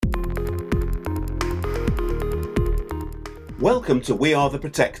Welcome to We Are the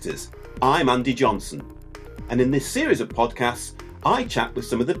Protectors. I'm Andy Johnson, and in this series of podcasts, I chat with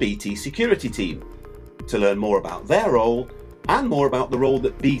some of the BT security team to learn more about their role and more about the role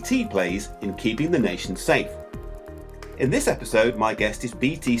that BT plays in keeping the nation safe. In this episode, my guest is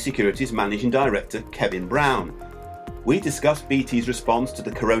BT Security's Managing Director, Kevin Brown. We discuss BT's response to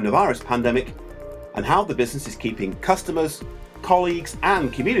the coronavirus pandemic and how the business is keeping customers, colleagues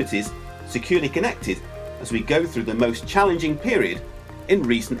and communities securely connected as we go through the most challenging period in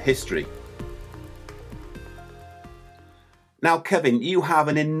recent history. Now, Kevin, you have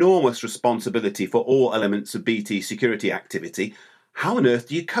an enormous responsibility for all elements of BT security activity. How on earth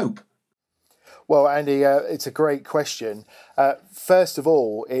do you cope? Well, Andy, it's a great question. First of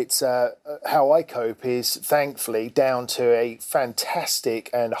all, it's how I cope is thankfully down to a fantastic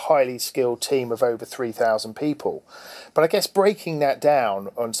and highly skilled team of over 3,000 people. But I guess breaking that down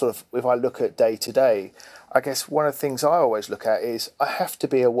on sort of, if I look at day to day, I guess one of the things I always look at is I have to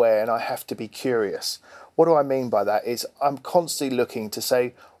be aware and I have to be curious. What do I mean by that is I'm constantly looking to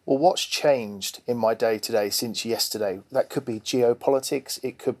say, well, what's changed in my day-to-day since yesterday? That could be geopolitics,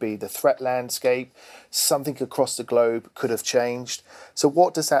 it could be the threat landscape, something across the globe could have changed. So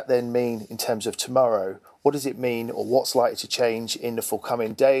what does that then mean in terms of tomorrow? What does it mean, or what's likely to change in the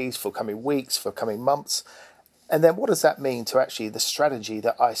forthcoming days, forthcoming weeks, forthcoming months? And then what does that mean to actually the strategy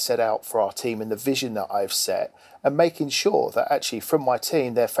that I set out for our team and the vision that I've set, and making sure that actually from my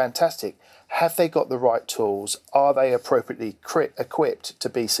team, they're fantastic. Have they got the right tools? Are they appropriately equipped to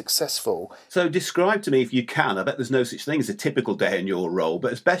be successful? So describe to me, if you can, I bet there's no such thing as a typical day in your role,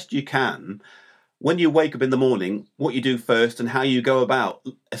 but as best you can, when you wake up in the morning, what you do first and how you go about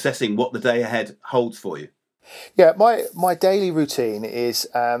assessing what the day ahead holds for you. Yeah, my daily routine is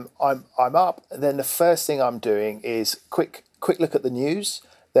I'm up, and then the first thing I'm doing is quick look at the news.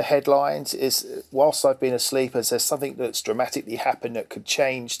 The headlines is, whilst I've been asleep, as there's something that's dramatically happened that could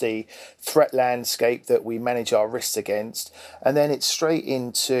change the threat landscape that we manage our risks against. And then it's straight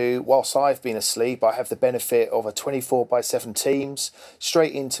into, whilst I've been asleep, I have the benefit of a 24/7 Teams,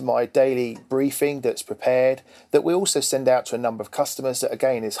 straight into my daily briefing that's prepared, that we also send out to a number of customers that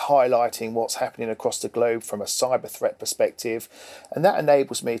again is highlighting what's happening across the globe from a cyber threat perspective. And that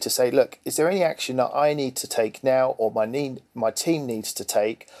enables me to say, look, is there any action that I need to take now or my team needs to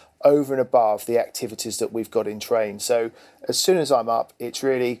take over and above the activities that we've got in train? So as soon as I'm up, it's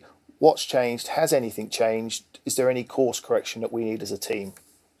really what's changed, has anything changed, is there any course correction that we need as a team?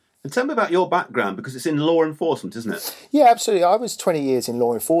 And tell me about your background, because it's in law enforcement, isn't it? Yeah, absolutely. I was 20 years in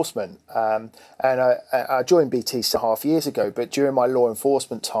law enforcement, and I joined BT 6.5 years ago, but during my law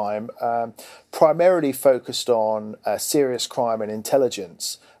enforcement time, primarily focused on serious crime and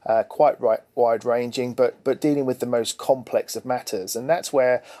intelligence. Quite wide-ranging, but dealing with the most complex of matters. And that's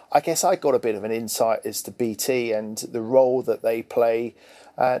where I guess I got a bit of an insight as to BT and the role that they play,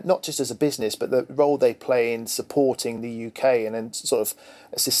 not just as a business, but the role they play in supporting the UK and in sort of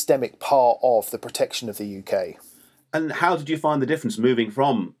a systemic part of the protection of the UK. And how did you find the difference moving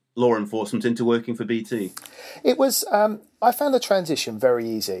from law enforcement into working for BT? It was, I found the transition very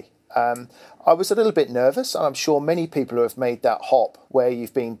easy. I was a little bit nervous, and I'm sure many people who have made that hop where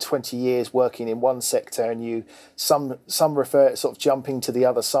you've been 20 years working in one sector and some refer to sort of jumping to the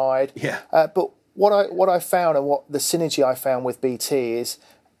other side. Yeah. But what I found and what the synergy I found with BT is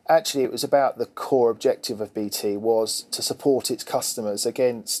actually it was about the core objective of BT was to support its customers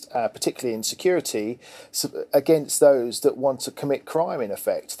against, particularly in security, against those that want to commit crime in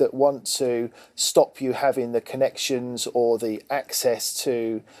effect, that want to stop you having the connections or the access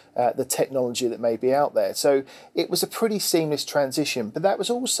to the technology that may be out there. So it was a pretty seamless transition, but that was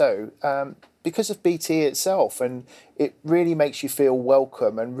also because of BT itself, and it really makes you feel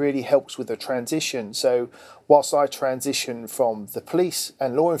welcome and really helps with the transition. So whilst I transition from the police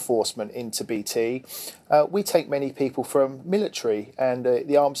and law enforcement into BT, we take many people from military and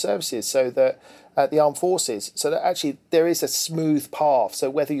the armed services, so that the armed forces, so that actually there is a smooth path.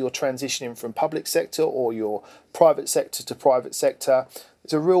 So whether you're transitioning from public sector or your private sector to private sector,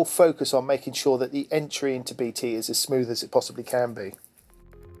 there's a real focus on making sure that the entry into BT is as smooth as it possibly can be.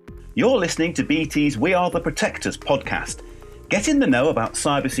 You're listening to BT's We Are the Protectors podcast. Get in the know about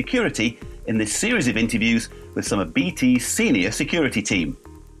cybersecurity in this series of interviews with some of BT's senior security team.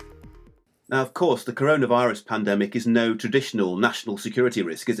 Now, of course, the coronavirus pandemic is no traditional national security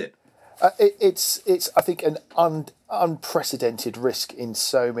risk, is it? It's I think an unprecedented risk in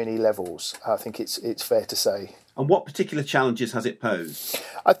so many levels. I think it's fair to say. And what particular challenges has it posed?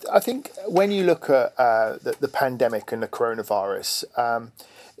 I think when you look at the pandemic and the coronavirus,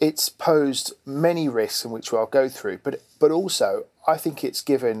 it's posed many risks in which I'll go through, but also I think it's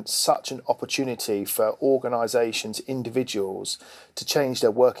given such an opportunity for organisations, individuals to change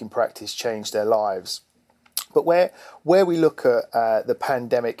their working practice, change their lives. But where we look at the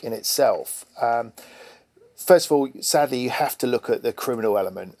pandemic in itself, first of all, sadly, you have to look at the criminal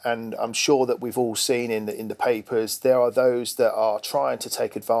element, and I'm sure that we've all seen in the papers there are those that are trying to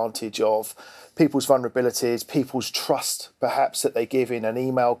take advantage of people's vulnerabilities, people's trust, perhaps that they give in an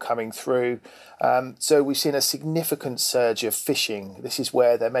email coming through. So we've seen a significant surge of phishing. This is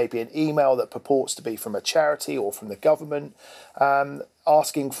where there may be an email that purports to be from a charity or from the government,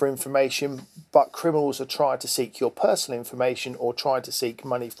 asking for information, but criminals are trying to seek your personal information or trying to seek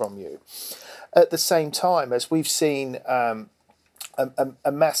money from you. At the same time, as we've seen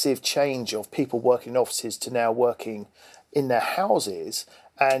a massive change of people working in offices to now working in their houses,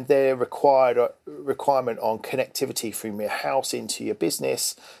 and their requirement on connectivity from your house into your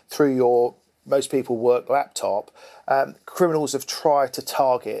business through your most people work laptop, criminals have tried to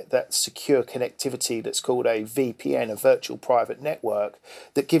target that secure connectivity that's called a VPN, a virtual private network,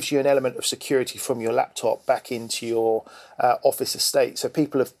 that gives you an element of security from your laptop back into your office estate. So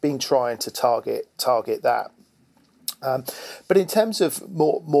people have been trying to target that. But in terms of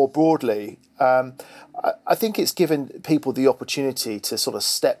more broadly, I think it's given people the opportunity to sort of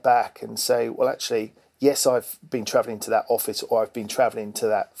step back and say, well, actually, yes, I've been travelling to that office or I've been travelling to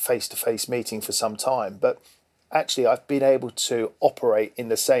that face-to-face meeting for some time, but actually I've been able to operate in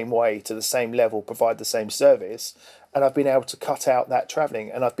the same way, to the same level, provide the same service, and I've been able to cut out that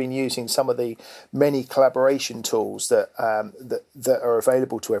travelling, and I've been using some of the many collaboration tools that are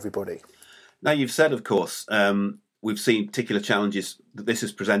available to everybody. Now, you've said, of course, we've seen particular challenges that this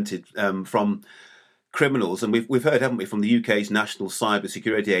has presented from criminals, and we've heard, haven't we, from the UK's National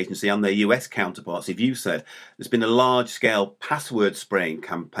Cybersecurity Agency and their US counterparts. If you said there's been a large-scale password spraying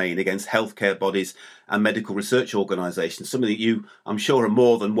campaign against healthcare bodies and medical research organisations, something that you, I'm sure, are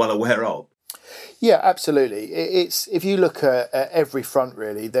more than well aware of. Yeah, absolutely. It's if you look at every front,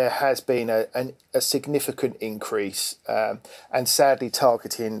 really, there has been a significant increase, and sadly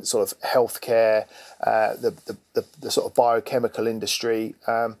targeting sort of healthcare, the sort of biochemical industry,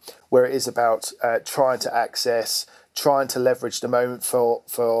 where it is about trying to access, trying to leverage the moment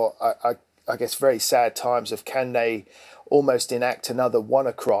for I guess very sad times of can they almost enact another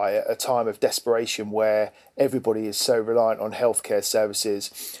WannaCry at a time of desperation where everybody is so reliant on healthcare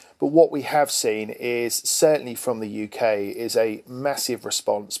services. But what we have seen is, certainly from the UK, is a massive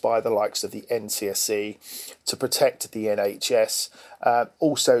response by the likes of the NCSC to protect the NHS,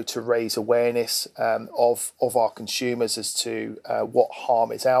 also to raise awareness of our consumers as to what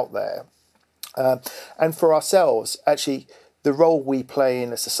harm is out there. And for ourselves, actually, the role we play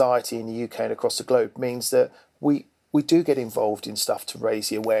in a society in the UK and across the globe means that we do get involved in stuff to raise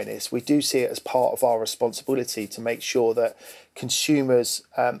the awareness. We do see it as part of our responsibility to make sure that consumers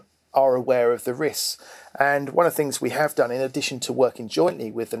are aware of the risks. And one of the things we have done, in addition to working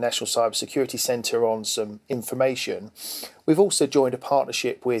jointly with the National Cybersecurity Centre on some information, we've also joined a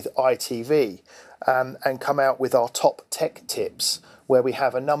partnership with ITV and come out with our top tech tips, where we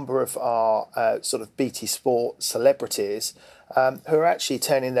have a number of our sort of BT Sport celebrities who are actually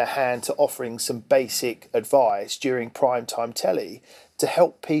turning their hand to offering some basic advice during primetime telly to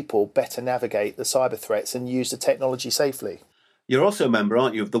help people better navigate the cyber threats and use the technology safely. You're also a member,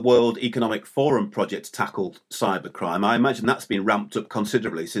 aren't you, of the World Economic Forum project to tackle cybercrime. I imagine that's been ramped up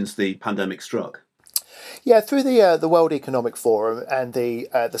considerably since the pandemic struck. Yeah, through the World Economic Forum and the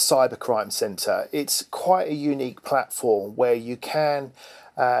Cybercrime Centre, it's quite a unique platform where you can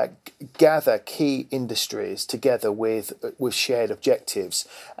gather key industries together with shared objectives.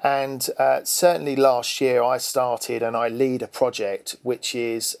 And certainly last year I started and I lead a project which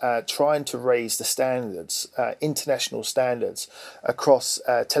is trying to raise the standards, international standards, across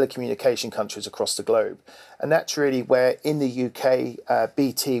telecommunication countries across the globe. And that's really where in the UK,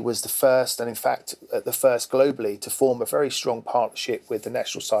 BT was the first, and in fact the first globally, to form a very strong partnership with the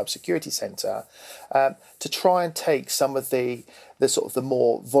National Cybersecurity Centre to try and take some of the sort of the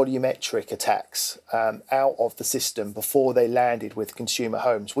more volumetric attacks out of the system before they landed with consumer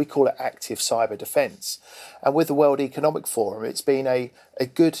homes. We call it active cyber defence. And with the World Economic Forum, it's been a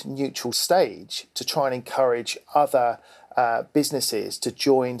good neutral stage to try and encourage other businesses to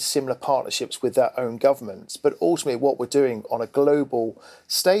join similar partnerships with their own governments. But ultimately what we're doing on a global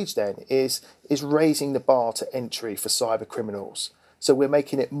stage then is raising the bar to entry for cyber criminals. So we're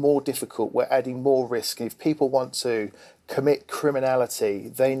making it more difficult, we're adding more risk. And if people want to commit criminality,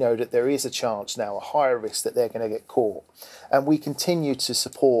 they know that there is a chance now, a higher risk that they're going to get caught. And we continue to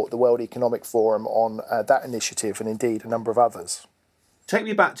support the World Economic Forum on that initiative and indeed a number of others. Take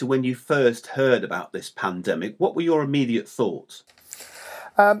me back to when you first heard about this pandemic. What were your immediate thoughts?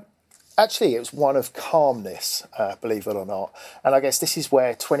 Actually, it was one of calmness, believe it or not. And I guess this is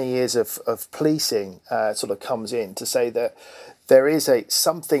where 20 years of policing sort of comes in, to say that there is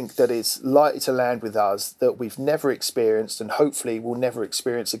something that is likely to land with us that we've never experienced and hopefully will never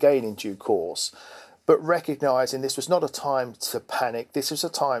experience again in due course. But recognising this was not a time to panic, this was a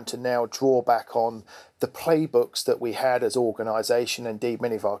time to now draw back on the playbooks that we had as organisation, indeed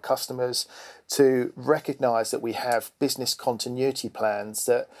many of our customers, to recognise that we have business continuity plans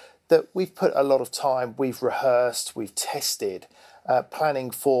that we've put a lot of time, we've rehearsed, we've tested, planning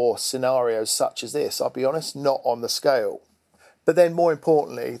for scenarios such as this. I'll be honest, not on the scale. But then more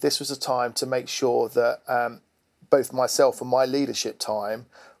importantly, this was a time to make sure that both myself and my leadership team,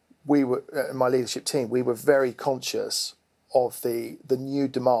 we were very conscious of the new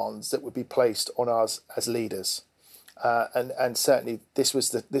demands that would be placed on us as leaders. And certainly this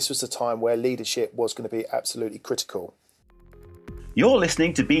was the time where leadership was going to be absolutely critical. You're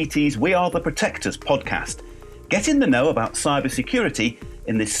listening to BT's We Are the Protectors podcast. Get in the know about cybersecurity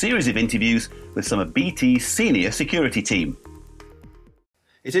in this series of interviews with some of BT's senior security team.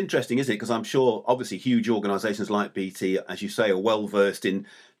 It's interesting, isn't it? Because I'm sure, obviously, huge organisations like BT, as you say, are well versed in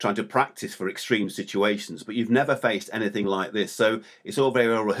trying to practice for extreme situations, but you've never faced anything like this. So it's all very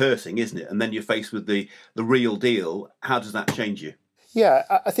well rehearsing, isn't it? And then you're faced with the real deal. How does that change you? Yeah,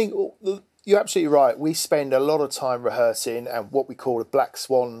 I think you're absolutely right. We spend a lot of time rehearsing and what we call the black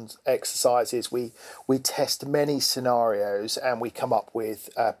swan exercises. We test many scenarios and we come up with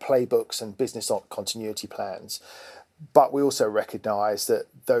playbooks and business continuity plans. But we also recognise that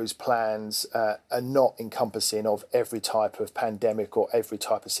those plans are not encompassing of every type of pandemic or every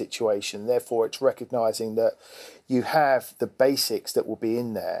type of situation. Therefore, it's recognising that you have the basics that will be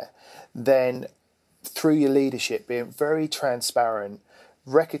in there. Then, through your leadership, being very transparent,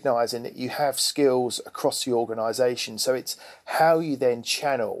 recognising that you have skills across the organisation. So it's how you then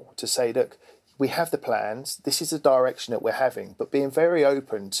channel to say, look, we have the plans, this is the direction that we're having, but being very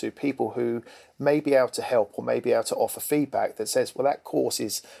open to people who may be able to help or may be able to offer feedback that says, well, that course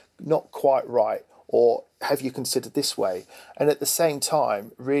is not quite right, or have you considered this way? And at the same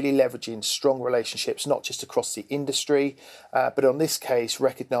time, really leveraging strong relationships, not just across the industry, but on this case,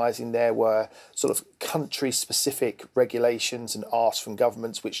 recognising there were sort of country-specific regulations and asks from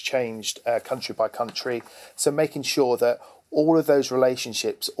governments which changed country by country. So making sure that all of those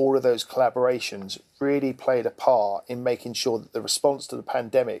relationships, all of those collaborations really played a part in making sure that the response to the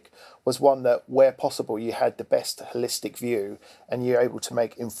pandemic was one that, where possible, you had the best holistic view and you're able to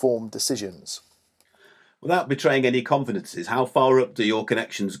make informed decisions. Without betraying any confidences, how far up do your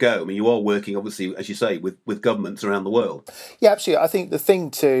connections go? I mean, you are working, obviously, as you say, with governments around the world. Yeah, absolutely. I think the thing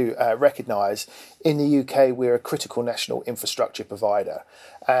to recognise, in the UK, we're a critical national infrastructure provider.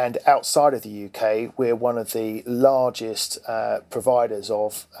 And outside of the UK, we're one of the largest providers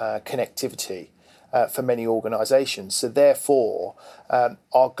of connectivity for many organisations. So therefore,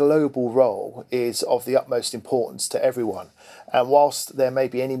 our global role is of the utmost importance to everyone. And whilst there may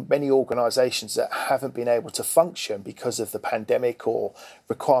be many organisations that haven't been able to function because of the pandemic or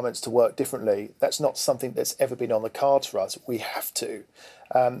requirements to work differently, that's not something that's ever been on the cards for us. We have to.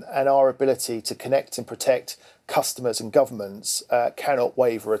 And our ability to connect and protect customers and governments cannot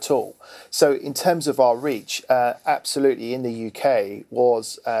waver at all. So in terms of our reach, absolutely in the UK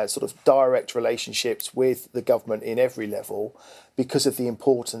was sort of direct relationships with the government in every level because of the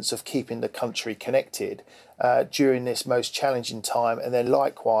importance of keeping the country connected during this most challenging time, and then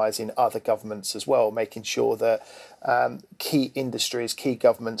likewise in other governments as well, making sure that key industries, key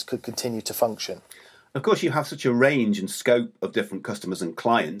governments could continue to function. Of course, you have such a range and scope of different customers and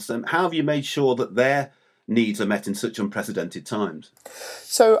clients. How have you made sure that their needs are met in such unprecedented times?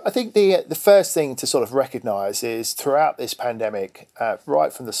 So I think the first thing to sort of recognise is throughout this pandemic,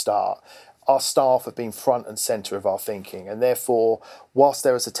 right from the start, our staff have been front and centre of our thinking. And therefore, whilst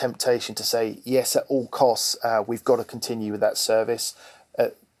there is a temptation to say, yes, at all costs, we've got to continue with that service,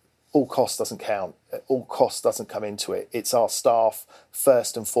 all cost doesn't count. All cost doesn't come into it. It's our staff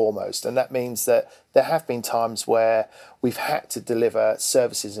first and foremost. And that means that there have been times where we've had to deliver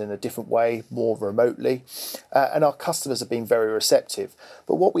services in a different way, more remotely, and our customers have been very receptive.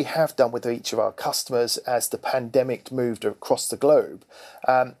 But what we have done with each of our customers as the pandemic moved across the globe,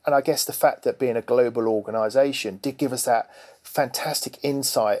 and I guess the fact that being a global organisation did give us that fantastic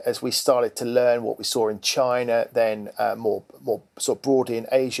insight as we started to learn what we saw in China, then more sort of broadly in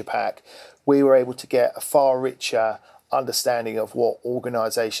Asia Pac. We were able to get a far richer understanding of what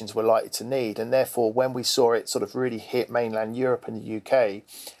organisations were likely to need. And therefore, when we saw it sort of really hit mainland Europe and the UK,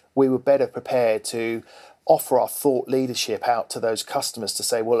 we were better prepared to offer our thought leadership out to those customers to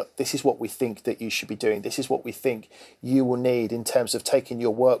say, well, look, this is what we think that you should be doing. This is what we think you will need in terms of taking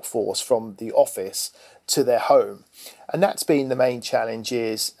your workforce from the office to their home. And that's been the main challenge,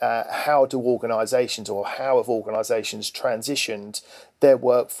 is how do organisations, or how have organisations transitioned their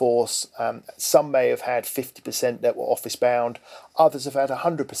workforce? Some may have had 50% that were office bound, others have had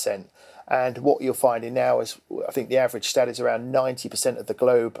 100%. And what you're finding now is, I think the average stat is around 90% of the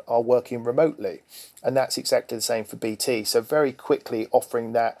globe are working remotely. And that's exactly the same for BT. So very quickly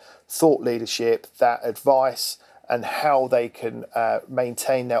offering that thought leadership, that advice, and how they can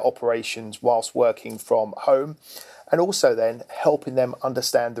maintain their operations whilst working from home. And also then helping them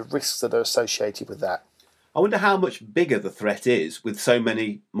understand the risks that are associated with that. I wonder how much bigger the threat is with so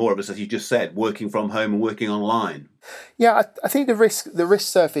many more of us, as you just said, working from home and working online. Yeah, I think the risk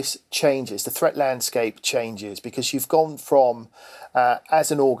surface changes, the threat landscape changes, because you've gone from,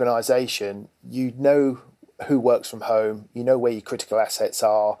 as an organisation, you know who works from home, you know where your critical assets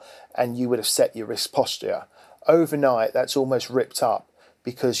are, and you would have set your risk posture. Overnight, that's almost ripped up,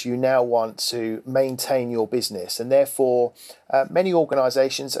 because you now want to maintain your business, and therefore many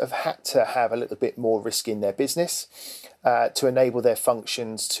organisations have had to have a little bit more risk in their business to enable their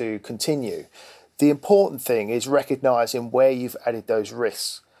functions to continue. The important thing is recognising where you've added those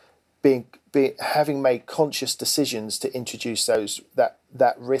risks, having made conscious decisions to introduce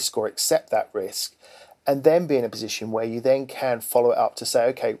that risk or accept that risk, and then be in a position where you then can follow it up to say,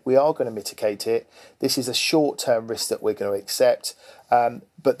 okay, we are going to mitigate it. This is a short-term risk that we're going to accept,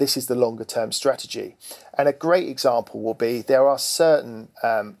 but this is the longer-term strategy. And a great example will be, there are certain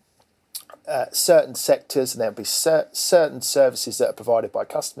sectors, and there'll be certain services that are provided by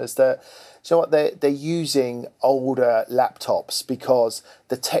customers that, so what, they're using older laptops because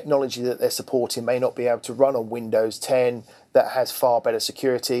the technology that they're supporting may not be able to run on Windows 10 that has far better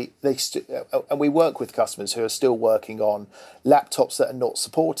security. And we work with customers who are still working on laptops that are not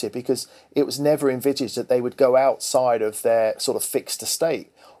supported, because it was never envisaged that they would go outside of their sort of fixed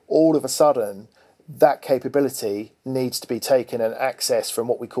estate. All of a sudden, that capability needs to be taken and accessed from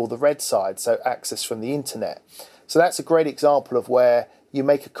what we call the red side, so access from the internet. So that's a great example of where you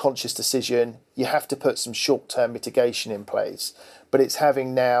make a conscious decision, you have to put some short-term mitigation in place, but it's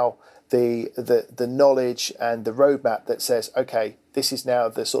having now the knowledge and the roadmap that says, okay, this is now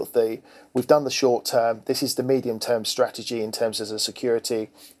we've done the short term, this is the medium-term strategy in terms of the security,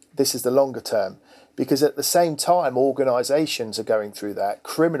 this is the longer term. Because at the same time, organisations are going through that.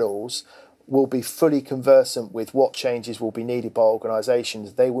 Criminals will be fully conversant with what changes will be needed by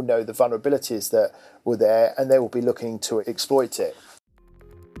organisations. They will know the vulnerabilities that were there, and they will be looking to exploit it.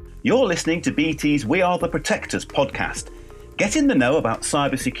 You're listening to BT's We Are the Protectors podcast. Get in the know about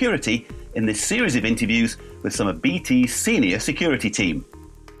cybersecurity in this series of interviews with some of BT's senior security team.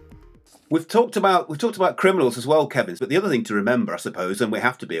 We've talked about criminals as well, Kevin, but the other thing to remember, I suppose, and we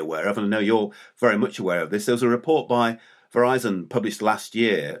have to be aware of, and I know you're very much aware of this, there was a report by Verizon published last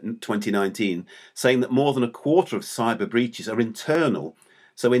year, 2019, saying that more than a quarter of cyber breaches are internal.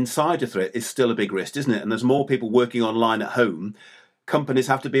 So insider threat is still a big risk, isn't it? And there's more people working online at home. Companies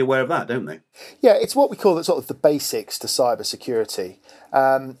have to be aware of that, don't they? Yeah, it's what we call the basics to cybersecurity.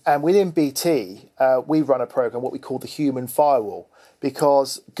 And within BT, we run a program, what we call the human firewall,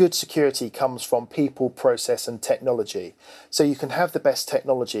 because good security comes from people, process and technology. So you can have the best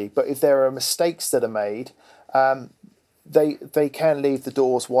technology, but if there are mistakes that are made, they can leave the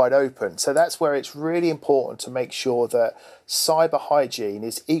doors wide open. So that's where it's really important to make sure that cyber hygiene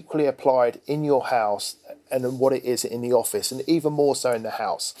is equally applied in your house and what it is in the office, and even more so in the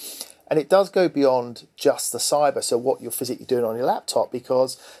house. And it does go beyond just the cyber, so what you're physically doing on your laptop,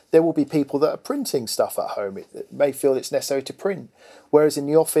 because there will be people that are printing stuff at home. It may feel it's necessary to print. Whereas in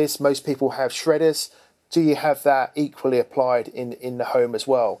the office, most people have shredders. Do you have that equally applied in the home as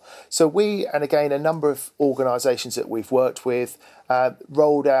well? So we, and again, a number of organisations that we've worked with,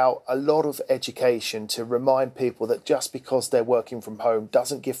 rolled out a lot of education to remind people that just because they're working from home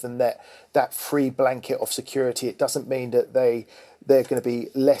doesn't give them that free blanket of security. It doesn't mean that they're going to be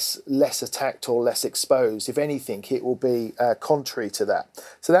less attacked or less exposed. If anything, it will be contrary to that.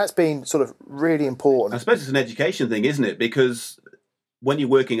 So that's been sort of really important. I suppose it's an education thing, isn't it? Because when you're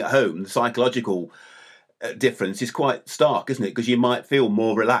working at home, the psychological difference is quite stark, isn't it? Because you might feel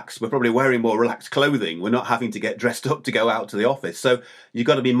more relaxed. We're probably wearing more relaxed clothing. We're not having to get dressed up to go out to the office. So you've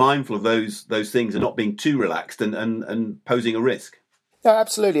got to be mindful of those things and not being too relaxed and posing a risk. Yeah,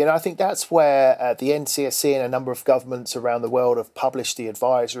 absolutely. And I think that's where the NCSC and a number of governments around the world have published the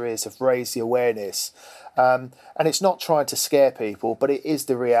advisories, have raised the awareness. And it's not trying to scare people, but it is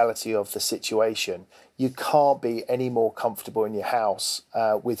the reality of the situation. You can't be any more comfortable in your house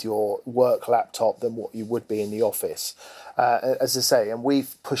with your work laptop than what you would be in the office. As I say, and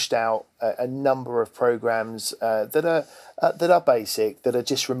we've pushed out a number of programs that are basic, that are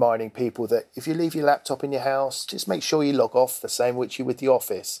just reminding people that if you leave your laptop in your house, just make sure you log off the same which you with the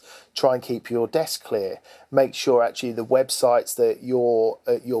office. Try and keep your desk clear. Make sure actually the websites that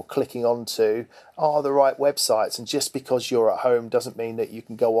you're clicking onto are the right websites, and just because you're at home doesn't mean that you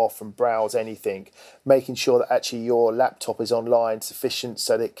can go off and browse anything. Making sure that actually your laptop is online sufficient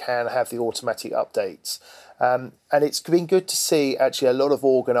so that it can have the automatic updates. And it's been good to see actually a lot of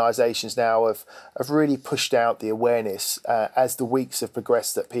organisations now have really pushed out the awareness as the weeks have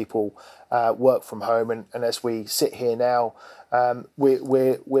progressed that people work from home, and as we sit here now,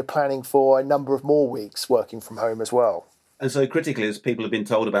 we're planning for a number of more weeks working from home as well. And so critically, as people have been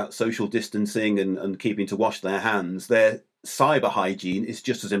told about social distancing and keeping to wash their hands, their cyber hygiene is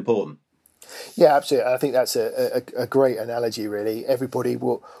just as important. Yeah, absolutely. I think that's a great analogy, really. Everybody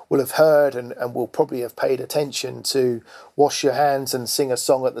will have heard and will probably have paid attention to wash your hands and sing a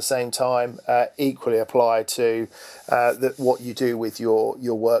song at the same time, equally apply to what you do with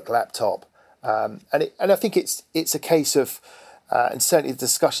your work laptop. And I think it's a case of, and certainly the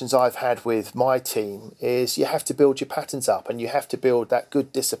discussions I've had with my team, is you have to build your patterns up and you have to build that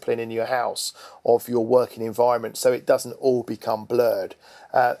good discipline in your house of your working environment so it doesn't all become blurred.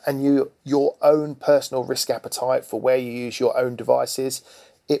 And your own personal risk appetite for where you use your own devices,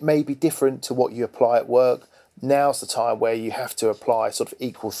 it may be different to what you apply at work. Now's the time where you have to apply sort of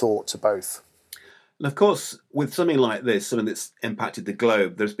equal thought to both. And of course, with something like this, something that's impacted the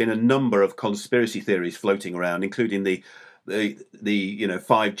globe, there's been a number of conspiracy theories floating around, including the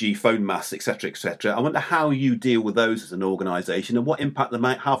 5G phone masts, etc., etc. I wonder how you deal with those as an organisation and what impact they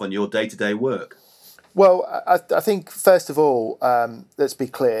might have on your day-to-day work. Well, I think, first of all, let's be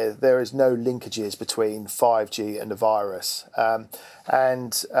clear, there is no linkages between 5G and the virus.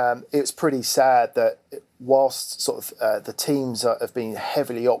 And it's pretty sad that whilst sort of the teams have been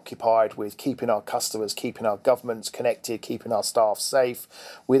heavily occupied with keeping our customers, keeping our governments connected, keeping our staff safe,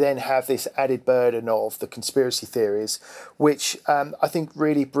 we then have this added burden of the conspiracy theories, which I think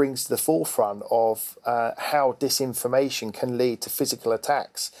really brings to the forefront of how disinformation can lead to physical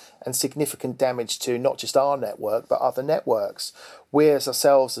attacks and significant damage to not just our network but other networks. We as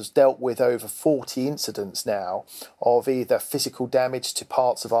ourselves have dealt with over 40 incidents now of either physical damage to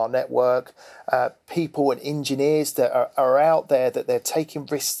parts of our network, people and engineers that are out there that they're taking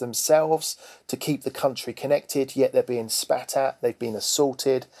risks themselves to keep the country connected, yet they're being spat at, they've been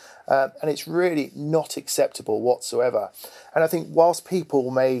assaulted, and it's really not acceptable whatsoever. And I think whilst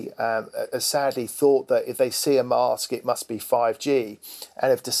people may sadly thought that if they see a mask it must be 5G and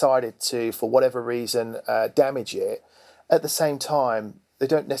have decided to, for whatever reason, damage it, at the same time, they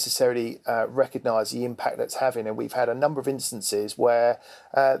don't necessarily recognise the impact that's having. And we've had a number of instances where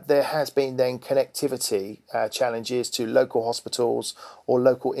there has been then connectivity challenges to local hospitals or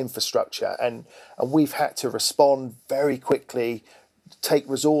local infrastructure. And we've had to respond very quickly, take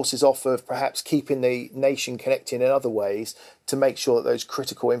resources off of perhaps keeping the nation connected in other ways to make sure that those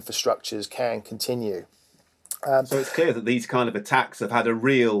critical infrastructures can continue. So it's clear that these kind of attacks have had a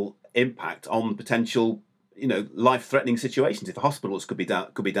real impact on potential life-threatening situations if hospitals could be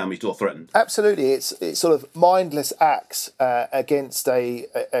damaged or threatened. Absolutely, it's sort of mindless acts against a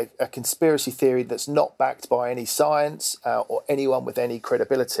conspiracy theory that's not backed by any science or anyone with any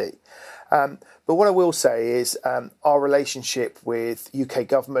credibility. But what I will say is our relationship with UK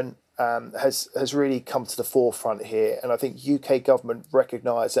government has really come to the forefront here, and I think UK government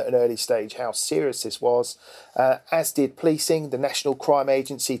recognised at an early stage how serious this was, as did policing, the National Crime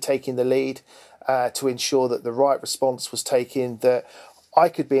Agency taking the lead to ensure that the right response was taken, that I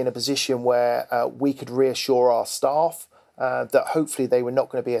could be in a position where we could reassure our staff that hopefully they were not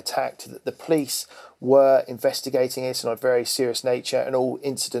going to be attacked, that the police were investigating it on a very serious nature and all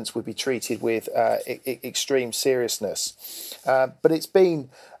incidents would be treated with extreme seriousness. But it's been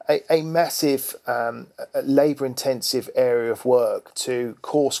a massive labour-intensive area of work to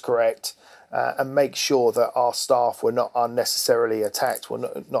course correct and make sure that our staff were not unnecessarily attacked.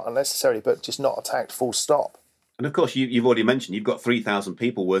 Well, not unnecessarily, but just not attacked full stop. And of course, you've already mentioned you've got 3,000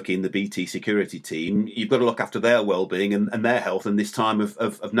 people working in the BT security team. You've got to look after their well-being and their health in this time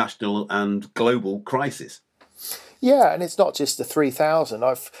of national and global crisis. Yeah, and it's not just the 3,000.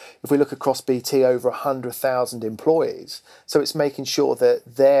 If we look across BT, over 100,000 employees. So it's making sure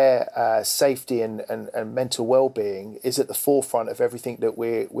that their safety and mental well-being is at the forefront of everything that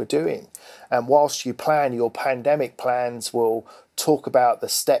we're doing. And whilst you plan your pandemic plans will talk about the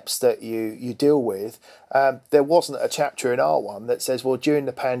steps that you deal with, there wasn't a chapter in R1 that says, well, during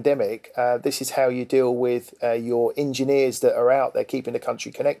the pandemic, this is how you deal with your engineers that are out there keeping the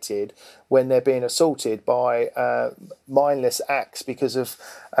country connected when they're being assaulted by mindless acts because of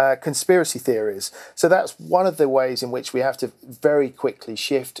conspiracy theories. So that's one of the ways in which we have to very quickly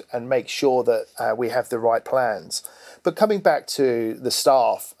shift and make sure that we have the right plans. But coming back to the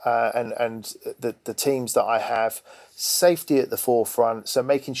staff and the teams that I have, safety at the forefront, so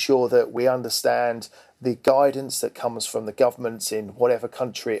making sure that we understand the guidance that comes from the governments in whatever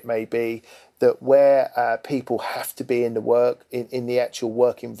country it may be, that where people have to be in the actual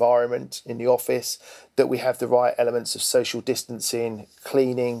work environment, in the office, that we have the right elements of social distancing,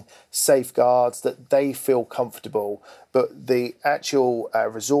 cleaning, safeguards, that they feel comfortable. But the actual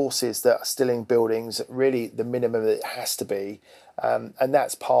resources that are still in buildings, really the minimum that it has to be. And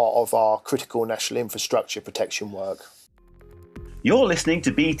that's part of our critical national infrastructure protection work. You're listening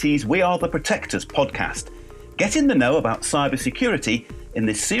to BT's We Are the Protectors podcast. Get in the know about cybersecurity in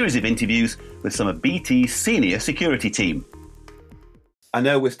this series of interviews with some of BT's senior security team. I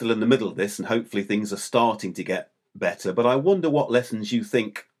know we're still in the middle of this and hopefully things are starting to get better, but I wonder what lessons you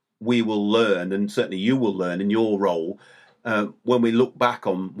think we will learn, and certainly you will learn in your role, when we look back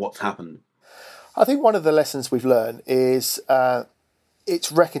on what's happened. I think one of the lessons we've learned is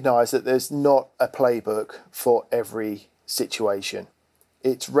it's recognised that there's not a playbook for every situation.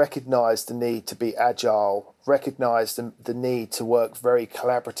 It's recognised the need to be agile, recognised the need to work very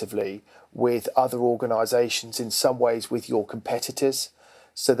collaboratively with other organisations, in some ways with your competitors,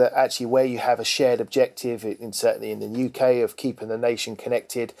 so that actually where you have a shared objective, certainly in the UK, of keeping the nation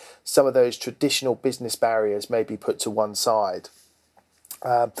connected, some of those traditional business barriers may be put to one side.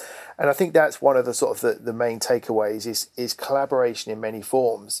 And I think that's one of the sort of the main takeaways is collaboration in many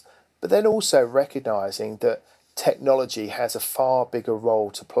forms, but then also recognising that technology has a far bigger role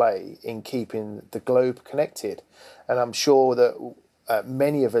to play in keeping the globe connected. And I'm sure that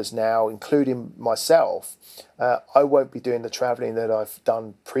many of us now, including myself, I won't be doing the travelling that I've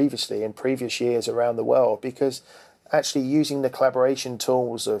done previously in previous years around the world, because actually using the collaboration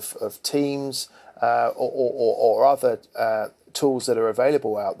tools of Teams or other tools that are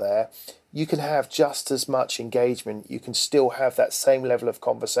available out there, you can have just as much engagement. You can still have that same level of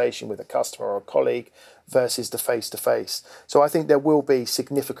conversation with a customer or a colleague versus the face-to-face. So I think there will be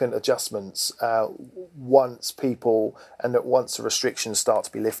significant adjustments once the restrictions start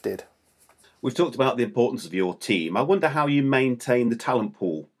to be lifted. We've talked about the importance of your team. I wonder how you maintain the talent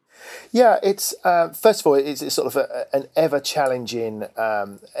pool. Yeah, it's first of all, it's sort of an ever-challenging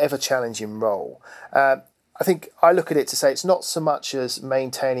role. I think I look at it to say it's not so much as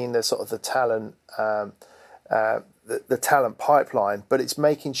maintaining the sort of the talent, the talent pipeline, but it's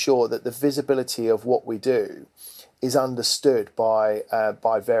making sure that the visibility of what we do is understood by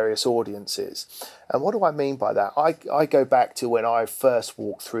various audiences. And what do I mean by that? I go back to when I first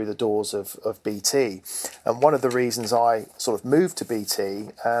walked through the doors of BT, and one of the reasons I sort of moved to BT,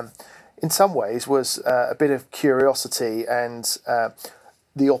 in some ways, was a bit of curiosity and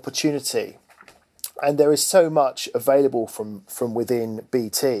the opportunity. And there is so much available from within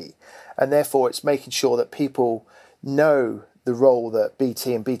BT, and therefore it's making sure that people know the role that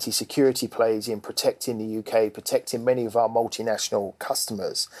BT and BT Security plays in protecting the UK, protecting many of our multinational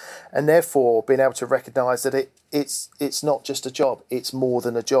customers, and therefore being able to recognise that it's not just a job, it's more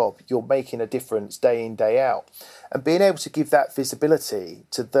than a job. You're making a difference day in, day out. And being able to give that visibility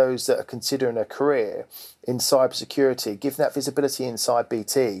to those that are considering a career in cybersecurity, give that visibility inside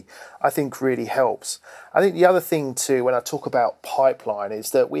BT, I think really helps. I think the other thing too, when I talk about pipeline, is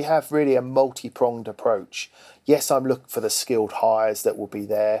that we have really a multi-pronged approach. Yes, I'm looking for the skilled hires that will be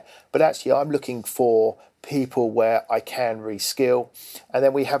there, but actually I'm looking for people where I can reskill. And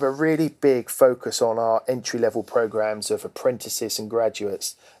then we have a really big focus on our entry-level programs of apprentices and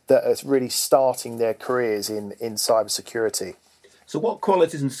graduates that are really starting their careers in cybersecurity. So what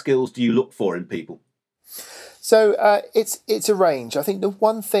qualities and skills do you look for in people? So it's a range. I think the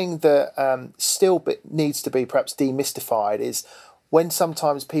one thing that still needs to be perhaps demystified is when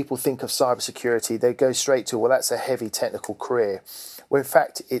sometimes people think of cybersecurity, they go straight to, well, that's a heavy technical career. Well, in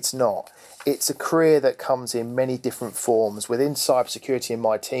fact, it's not. It's a career that comes in many different forms. Within cybersecurity in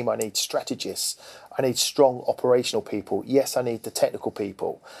my team, I need strategists. I need strong operational people. Yes, I need the technical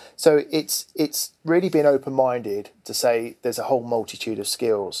people. So it's really being open-minded to say there's a whole multitude of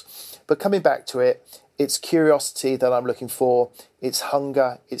skills. But coming back to it, it's curiosity that I'm looking for. It's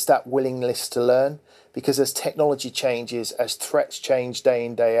hunger. It's that willingness to learn. because as technology changes, as threats change day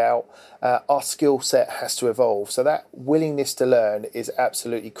in, day out, our skill set has to evolve. So that willingness to learn is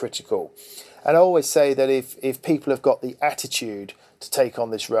absolutely critical. And I always say that if people have got the attitude to take on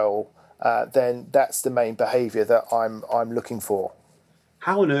this role, then that's the main behaviour that I'm looking for.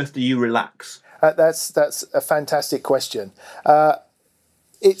 How on earth do you relax? That's a fantastic question.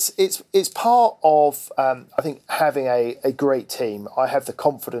 It's part of I think having a great team. I have the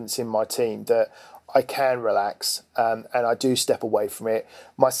confidence in my team that I can relax, and I do step away from it.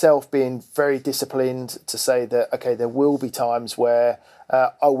 Myself being very disciplined to say that, okay, there will be times where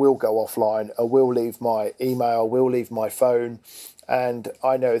I will go offline, I will leave my email, I will leave my phone, and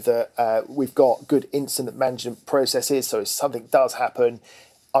I know that we've got good incident management processes, so if something does happen,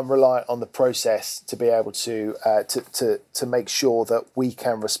 I'm reliant on the process to be able to make sure that we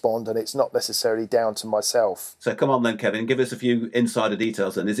can respond, and it's not necessarily down to myself. So come on then, Kevin, give us a few insider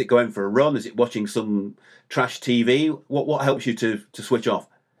details then. Is it going for a run? Is it watching some trash TV? What helps you to switch off?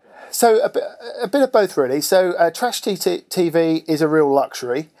 So a bit of both, really. So trash TV is a real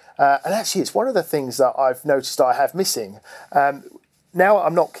luxury, and actually it's one of the things that I've noticed I have missing. Now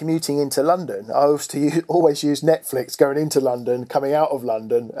I'm not commuting into London. I always use Netflix going into London, coming out of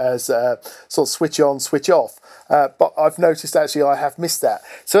London as sort of switch on, switch off. But I've noticed actually I have missed that.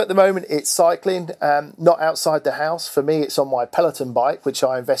 So at the moment it's cycling, not outside the house. For me it's on my Peloton bike, which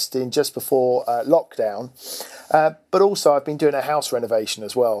I invested in just before lockdown. But also I've been doing a house renovation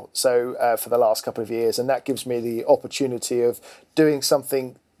as well. So for the last couple of years, and that gives me the opportunity of doing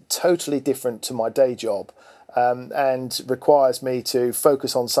something totally different to my day job. And requires me to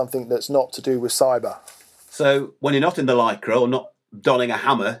focus on something that's not to do with cyber. So when you're not in the Lycra or not donning a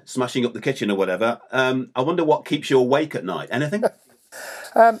hammer, smashing up the kitchen or whatever, I wonder what keeps you awake at night. Anything?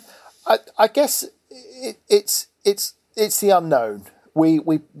 I guess it's the unknown.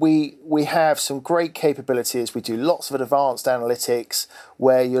 We have some great capabilities. We do lots of advanced analytics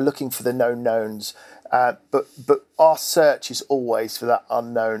where you're looking for the known knowns, but our search is always for that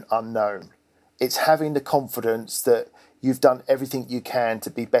unknown. It's having the confidence that you've done everything you can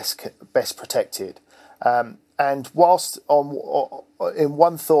to be best protected. And whilst in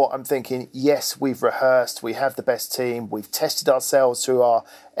one thought I'm thinking, yes, we've rehearsed, we have the best team, we've tested ourselves through our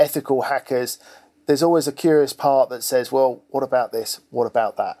ethical hackers, there's always a curious part that says, well, what about this? What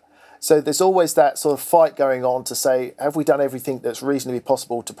about that? So there's always that sort of fight going on to say, have we done everything that's reasonably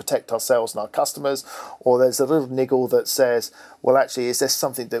possible to protect ourselves and our customers? Or there's a little niggle that says, well, actually, is there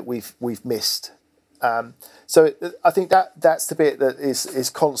something that we've missed? So I think that's the bit that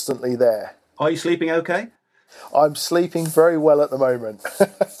is constantly there. Are you sleeping okay? I'm sleeping very well at the moment.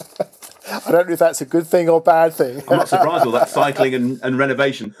 I don't know if that's a good thing or bad thing. I'm not surprised with that cycling and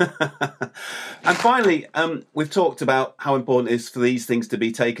renovation. And finally, we've talked about how important it is for these things to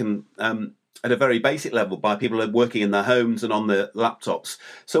be taken at a very basic level by people who are working in their homes and on their laptops.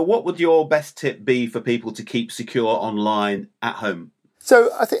 So what would your best tip be for people to keep secure online at home?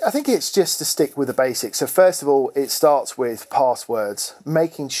 So I think it's just to stick with the basics. So first of all, it starts with passwords,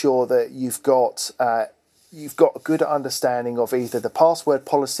 making sure that you've got a good understanding of either the password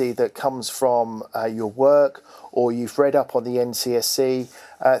policy that comes from your work, or you've read up on the NCSC.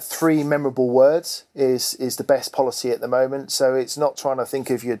 3 memorable words is the best policy at the moment. So it's not trying to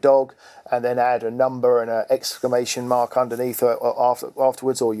think of your dog and then add a number and an exclamation mark underneath or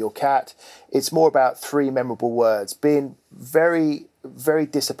afterwards, or your cat. It's more about 3 memorable words, being very, very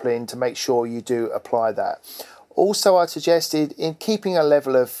disciplined to make sure you do apply that. Also, I suggested in keeping a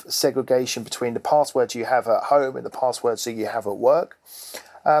level of segregation between the passwords you have at home and the passwords that you have at work.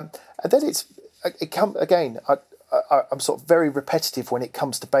 And then I'm sort of very repetitive when it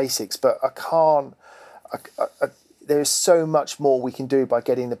comes to basics, but there's so much more we can do by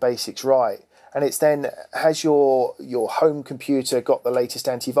getting the basics right. And it's then, has your home computer got the latest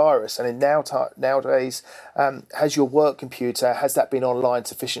antivirus? And nowadays, has your work computer, has that been online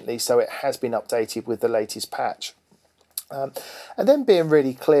sufficiently so it has been updated with the latest patch? And then being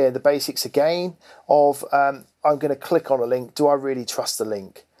really clear, the basics again of, I'm going to click on a link. Do I really trust the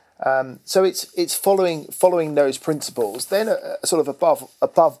link? So it's following those principles. Then sort of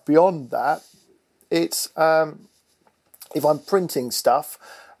above beyond that, it's if I'm printing stuff,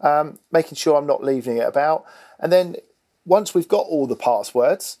 making sure I'm not leaving it about. And then once we've got all the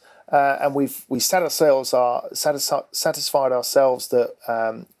passwords and we satisfied ourselves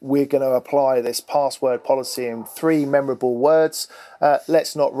that we're going to apply this password policy in 3 memorable words,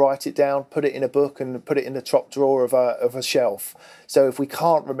 let's not write it down, put it in a book and put it in the top drawer of a shelf. So if we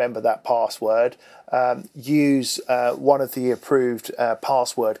can't remember that password, use one of the approved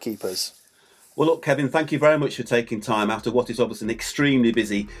password keepers. Well, look, Kevin, thank you very much for taking time out of what is obviously an extremely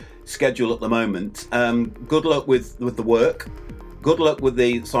busy schedule at the moment. Good luck with the work. Good luck with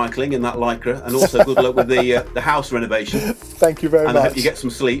the cycling in that Lycra, and also good luck with the house renovation. Thank you very much. And I hope you get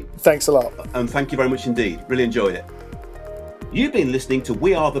some sleep. Thanks a lot. And thank you very much indeed. Really enjoyed it. You've been listening to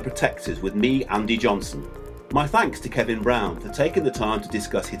We Are the Protectors with me, Andy Johnson. My thanks to Kevin Brown for taking the time to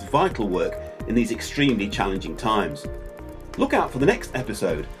discuss his vital work in these extremely challenging times. Look out for the next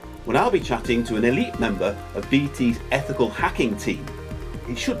episode, when I'll be chatting to an elite member of BT's ethical hacking team.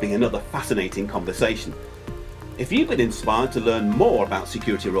 It should be another fascinating conversation. If you've been inspired to learn more about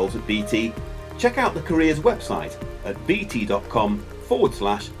security roles at BT, check out the careers website at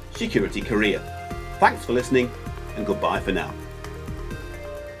bt.com/security career. Thanks for listening, and goodbye for now.